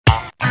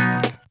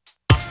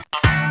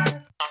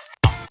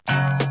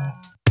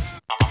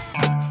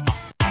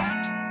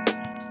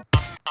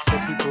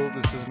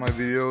my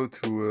video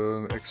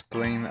to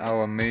explain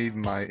how I made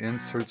my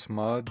inserts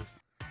mod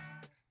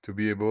to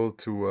be able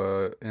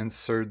to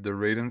insert the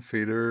raiden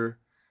fader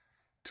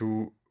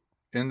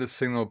in the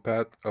signal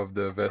path of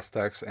the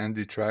Vestax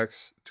Handy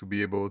trax to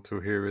be able to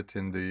hear it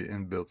in the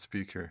inbuilt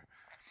speaker.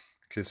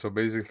 Okay, so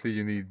basically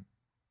you need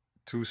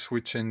 2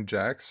 switch-in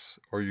jacks,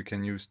 or you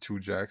can use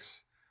 2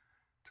 jacks,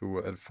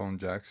 2 headphone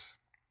jacks.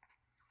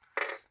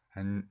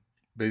 And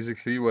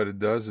basically what it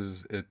does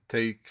is it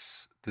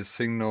takes the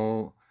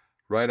signal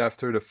right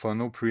after the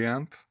phono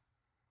preamp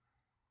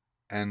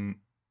and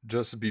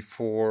just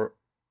before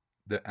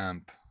the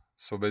amp.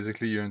 So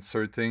basically you're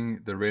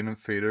inserting the raiden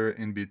fader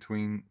in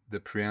between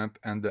the preamp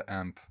and the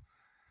amp.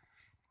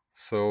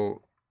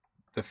 So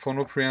the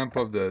phono preamp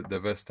of the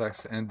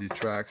Vestax Handy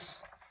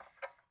trax,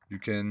 you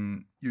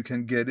can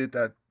get it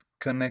at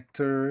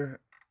connector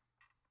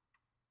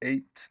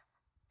 8.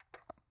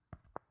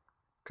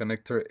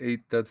 Connector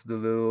 8, that's the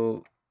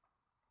little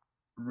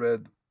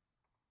red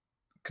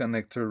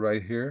connector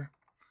right here.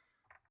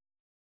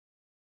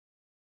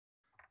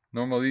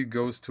 Normally it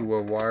goes to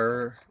a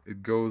wire,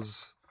 it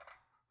goes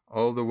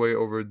all the way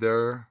over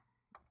there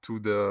to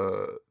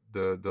the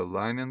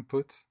line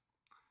input.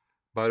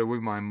 By the way,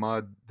 my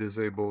mod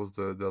disables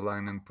the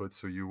line input,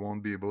 so you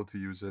won't be able to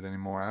use it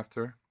anymore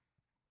after.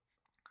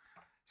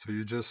 So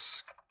you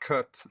just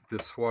cut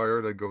this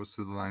wire that goes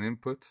to the line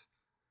input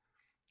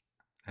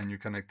and you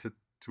connect it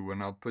to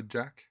an output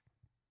jack.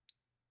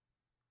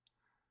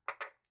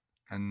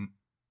 And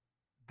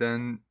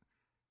then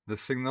the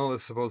signal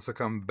is supposed to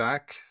come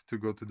back to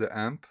go to the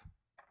amp,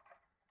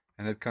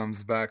 and it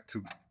comes back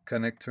to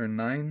connector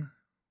 9,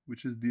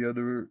 which is the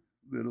other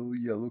little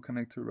yellow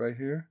connector right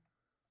here.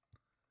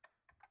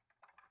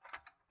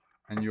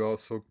 And you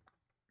also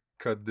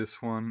cut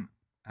this one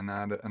and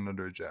add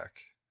another jack.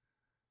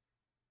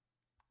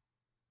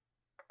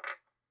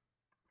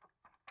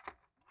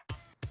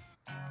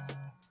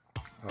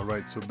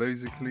 Alright, so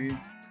basically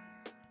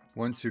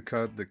once you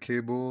cut the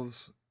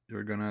cables,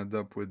 you're gonna end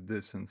up with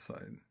this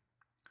inside.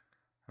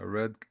 A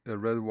red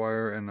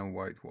wire and a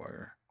white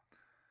wire.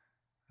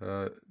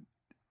 I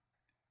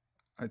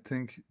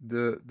think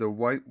the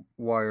white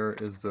wire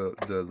is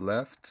the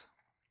left.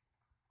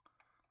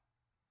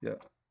 Yeah,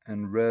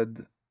 and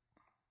red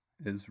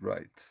is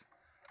right.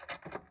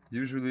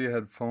 Usually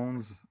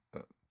headphones,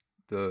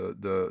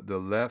 the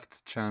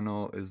left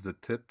channel is the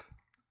tip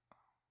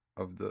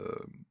of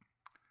the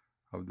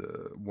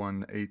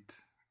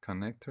 1/8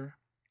 connector,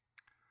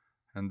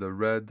 and the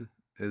red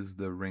is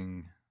the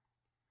ring.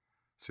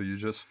 So you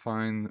just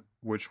find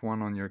which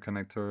one on your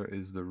connector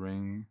is the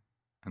ring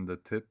and the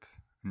tip,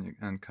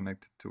 and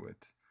connect it to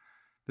it.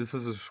 This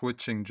is a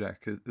switching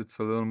jack. It's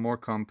a little more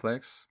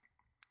complex.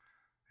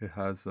 It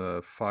has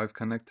 5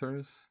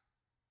 connectors,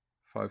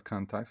 5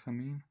 contacts, I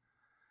mean.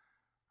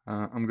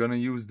 I'm gonna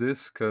use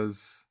this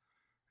because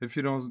if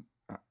you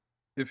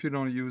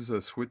don't use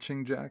a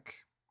switching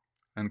jack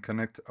and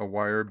connect a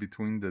wire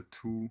between the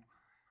 2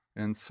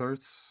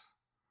 inserts,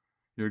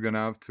 you're gonna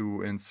have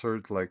to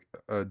insert like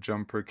a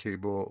jumper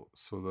cable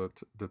so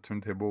that the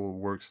turntable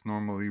works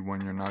normally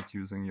when you're not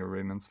using your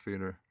raiden's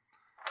fader.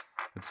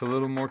 It's a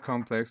little more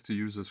complex to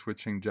use a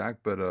switching jack,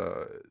 but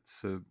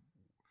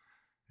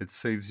it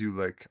saves you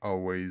like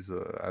always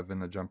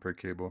having a jumper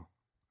cable.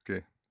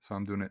 Okay, so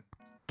I'm doing it.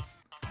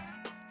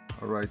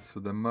 Alright,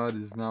 so the mod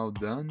is now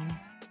done.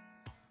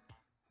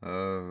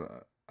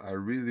 I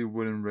really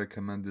wouldn't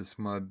recommend this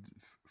mod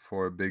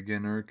for a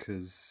beginner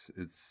because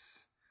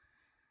it's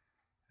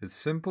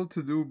simple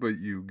to do, but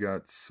you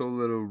got so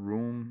little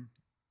room,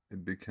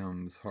 it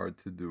becomes hard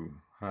to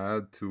do. I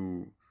had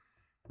to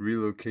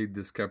relocate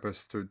this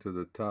capacitor to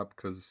the top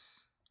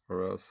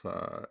or else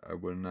I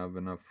wouldn't have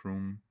enough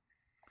room.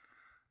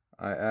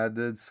 I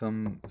added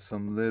some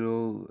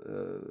little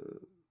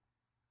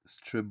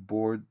strip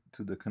board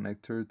to the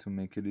connector to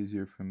make it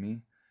easier for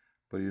me,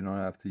 but you don't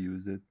have to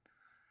use it.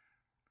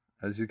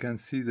 As you can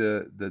see,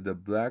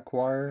 the black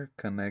wire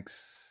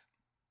connects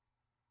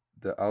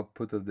the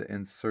output of the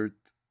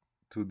insert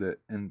to the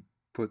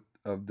input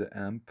of the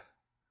amp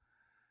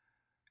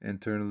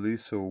internally,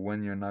 so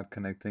when you're not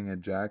connecting a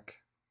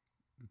jack,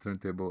 the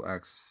turntable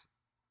acts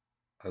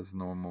as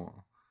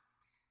normal.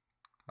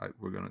 Alright,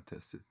 we're gonna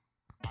test it.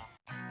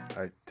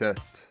 Alright,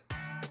 test.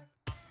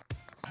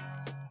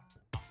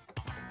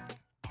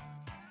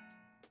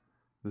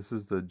 This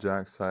is the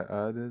jacks I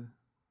added.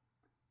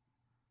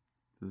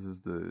 This is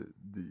the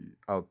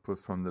output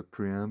from the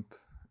preamp,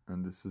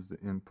 and this is the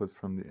input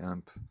from the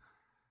amp.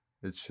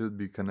 It should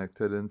be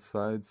connected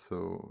inside,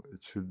 so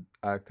it should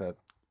act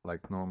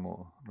like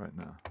normal right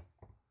now.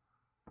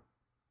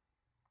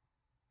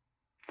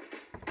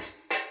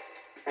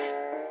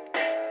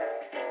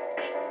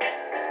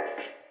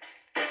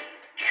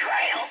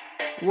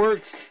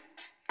 Works!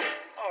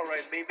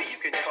 Alright, baby, you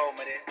can call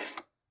me then.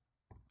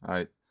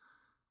 Alright,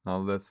 now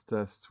let's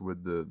test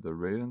with the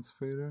raiden's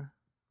fader.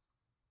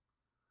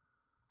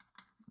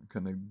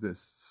 Connect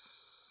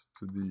this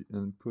to the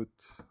input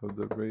of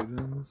the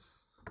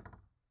raidens.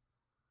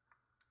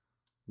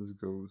 This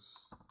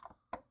goes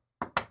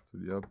to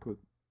the output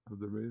of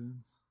the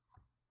raidens.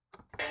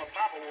 My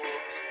papa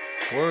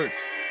was. Works.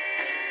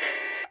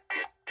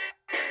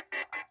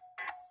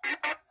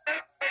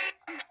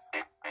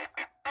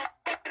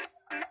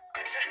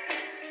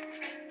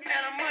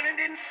 And the money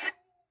didn't seem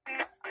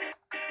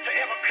to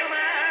ever come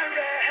out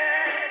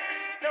right.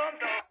 No,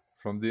 no.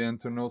 From the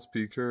internal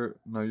speaker,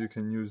 now you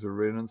can use a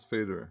raiden's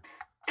fader.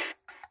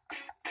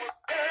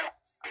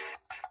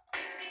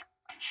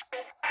 So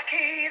I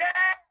can't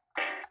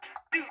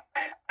do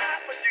like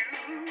Papa do.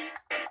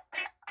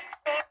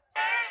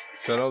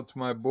 Shout out to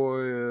my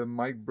boy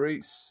Mike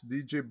Brace,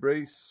 DJ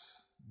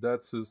Brace.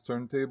 That's his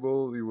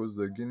turntable. He was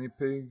the guinea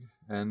pig,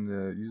 and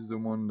he's the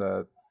one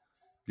that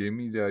gave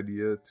me the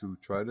idea to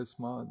try this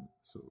mod.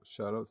 So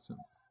shout out to him.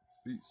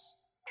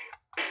 Peace.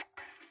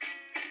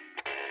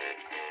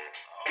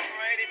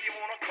 Alright, if you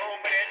wanna call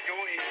me that, go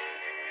ahead.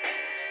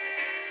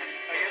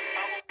 I guess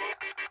Papa was.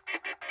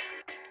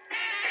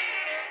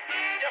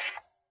 Just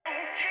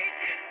don't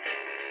take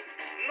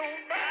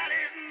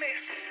nobody's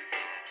mess.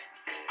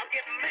 I'll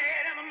get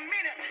mad in a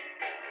minute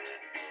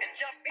and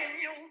jump in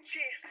your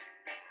chest.